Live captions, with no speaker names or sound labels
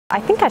I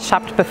think I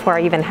shopped before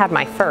I even had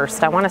my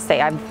first. I want to say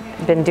I've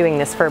been doing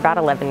this for about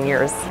 11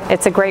 years.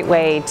 It's a great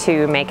way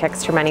to make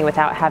extra money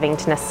without having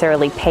to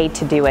necessarily pay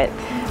to do it.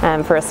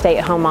 For a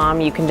stay-at-home mom,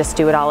 you can just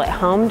do it all at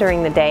home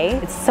during the day.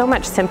 It's so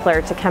much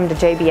simpler to come to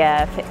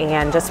JBF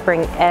and just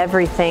bring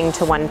everything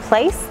to one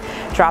place,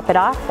 drop it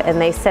off, and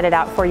they set it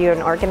out for you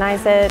and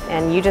organize it,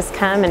 and you just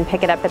come and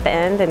pick it up at the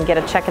end and get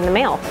a check in the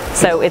mail.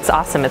 So it's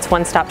awesome. It's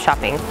one-stop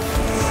shopping.